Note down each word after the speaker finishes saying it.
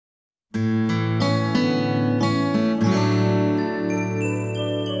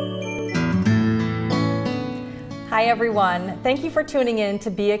Hi everyone, thank you for tuning in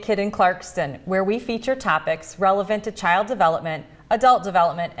to Be a Kid in Clarkston, where we feature topics relevant to child development, adult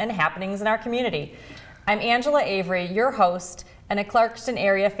development, and happenings in our community. I'm Angela Avery, your host, and a Clarkston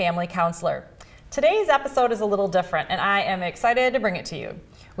area family counselor. Today's episode is a little different, and I am excited to bring it to you.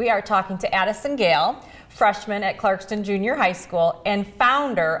 We are talking to Addison Gale, freshman at Clarkston Junior High School and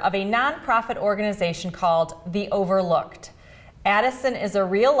founder of a nonprofit organization called The Overlooked. Addison is a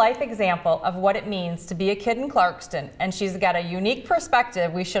real-life example of what it means to be a kid in Clarkston, and she's got a unique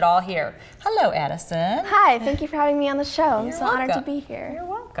perspective we should all hear. Hello, Addison. Hi, thank you for having me on the show. I'm so honored to be here. You're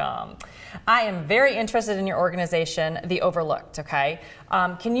welcome. I am very interested in your organization, The Overlooked, okay?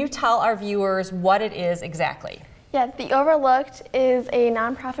 Can you tell our viewers what it is exactly? Yeah, The Overlooked is a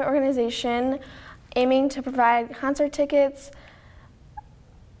nonprofit organization aiming to provide concert tickets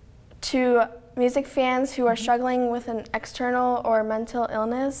to music fans who are struggling with an external or mental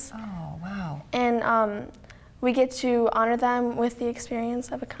illness. Oh, wow. And we get to honor them with the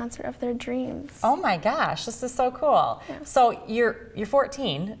experience of a concert of their dreams. Oh my gosh, this is so cool. Yeah. So you're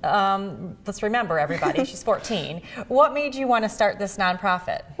 14. Let's remember, everybody, she's 14. What made you want to start this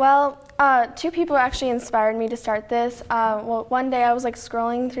nonprofit? Well, two people actually inspired me to start this. Well, one day I was like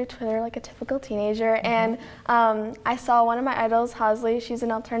scrolling through Twitter like a typical teenager, and I saw one of my idols, Halsey, she's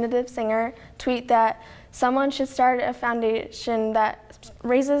an alternative singer, tweet that someone should start a foundation that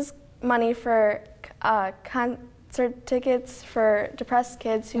raises money for concert tickets for depressed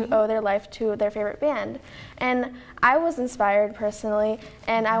kids who owe their life to their favorite band. And I was inspired personally,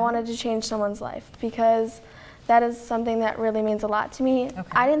 and I wanted to change someone's life because that is something that really means a lot to me. Okay.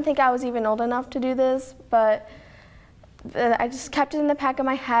 I didn't think I was even old enough to do this, but I just kept it in the back of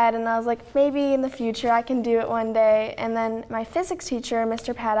my head, and I was like, maybe in the future I can do it one day. And then my physics teacher,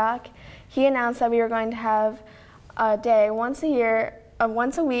 Mr. Paddock, he announced that we were going to have a day once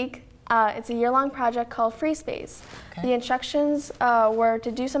a week. It's a year-long project called Free Space. Okay. The instructions were to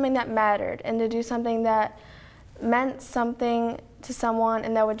do something that mattered and to do something that meant something to someone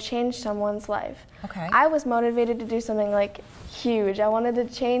and that would change someone's life. Okay. I was motivated to do something like huge. I wanted to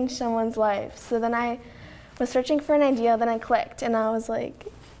change someone's life. So then I was searching for an idea, then I clicked, and I was like,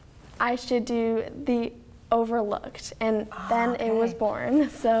 I should do The Overlooked, and then it was born.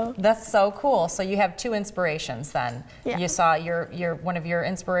 So that's so cool. So you have two inspirations then. Yeah. You saw your one of your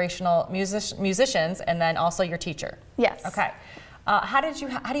inspirational musicians, and then also your teacher. Yes. Okay. How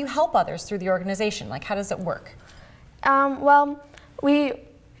do you help others through the organization? Like, how does it work? Well, we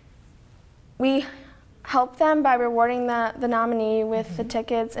help them by rewarding the nominee with the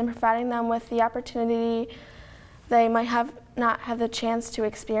tickets and providing them with the opportunity they might not have the chance to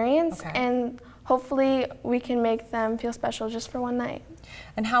experience. Okay. And hopefully we can make them feel special just for one night.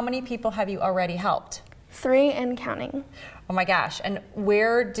 And how many people have you already helped? 3 and counting. Oh my gosh, and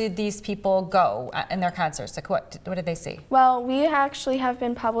where did these people go in their concerts? Like what did they see? Well, we actually have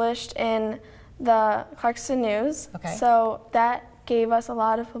been published in the Clarkston News, so that gave us a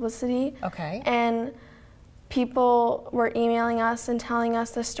lot of publicity. Okay. And people were emailing us and telling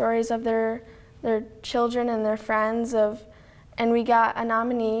us the stories of their children and their friends and we got a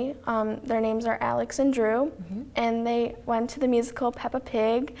nominee. Their names are Alex and Drew, and they went to the musical Peppa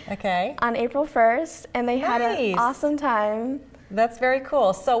Pig on April 1st, and they had an awesome time. That's very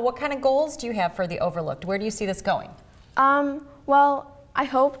cool. So what kind of goals do you have for The Overlooked? Where do you see this going? Well, I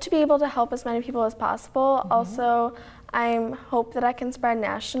hope to be able to help as many people as possible. Also, I hope that I can spread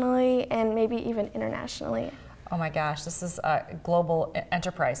nationally and maybe even internationally. Oh my gosh, this is a global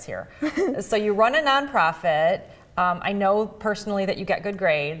enterprise here. So you run a nonprofit. I know personally that you get good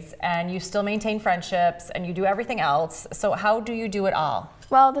grades and you still maintain friendships and you do everything else. So how do you do it all?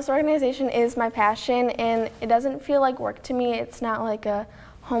 Well, this organization is my passion, and it doesn't feel like work to me. It's not like a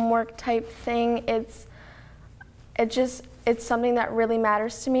homework type thing. It's something that really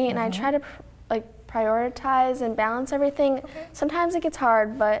matters to me, and I try to prioritize and balance everything. Okay. Sometimes it gets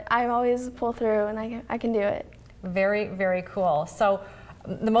hard, but I always pull through, and I can do it. Very, very cool. So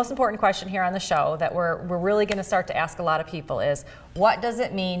the most important question here on the show that we're really going to start to ask a lot of people is, what does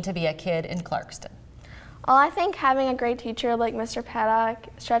it mean to be a kid in Clarkston? Well, I think having a great teacher like Mr. Paddock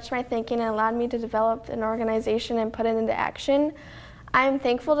stretched my thinking and allowed me to develop an organization and put it into action. I'm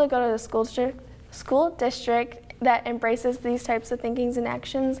thankful to go to the school district that embraces these types of thinkings and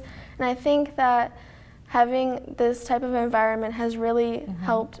actions, and I think that having this type of environment has really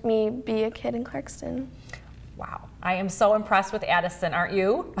helped me be a kid in Clarkston. Wow, I am so impressed with Addison, aren't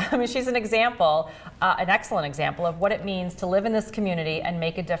you? I mean, she's an example, an excellent example of what it means to live in this community and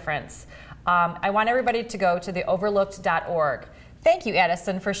make a difference. I want everybody to go to theoverlooked.org. Thank you,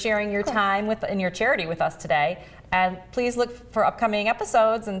 Addison, for sharing your time and your charity with us today. And please look for upcoming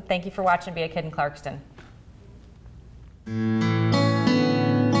episodes, and thank you for watching Be a Kid in Clarkston. you.